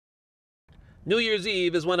New Year's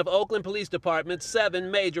Eve is one of Oakland Police Department's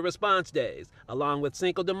 7 major response days, along with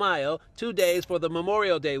Cinco de Mayo, 2 days for the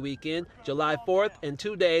Memorial Day weekend, July 4th, and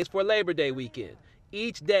 2 days for Labor Day weekend.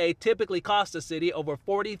 Each day typically costs the city over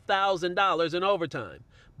 $40,000 in overtime.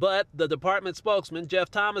 But the department spokesman,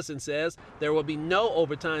 Jeff Thomason, says there will be no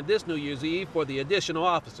overtime this New Year's Eve for the additional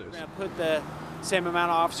officers. We're going to put the same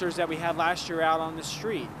amount of officers that we had last year out on the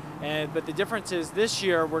street. But the difference is this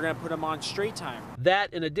year we're going to put them on straight time.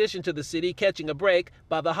 That in addition to the city catching a break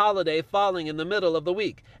by the holiday falling in the middle of the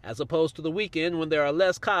week, as opposed to the weekend when there are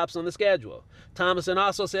less cops on the schedule. Thomason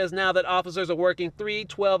also says now that officers are working 3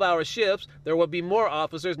 12-hour shifts, there will be more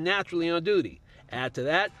officers naturally on duty. Add to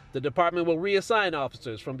that, the department will reassign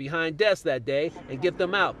officers from behind desks that day and get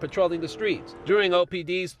them out patrolling the streets during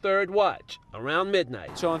OPD's third watch, around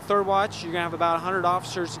midnight. So on third watch, you're going to have about 100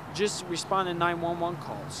 officers just responding to 911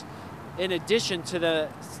 calls, in addition to the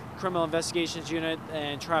criminal investigations unit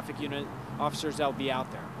and traffic unit officers that will be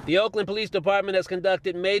out there. The Oakland Police Department has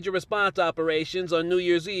conducted major response operations on New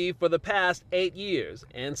Year's Eve for the past 8 years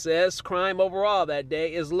and says crime overall that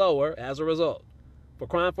day is lower as a result. For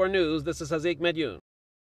Crime 4 News, this is Hazik Medyoun.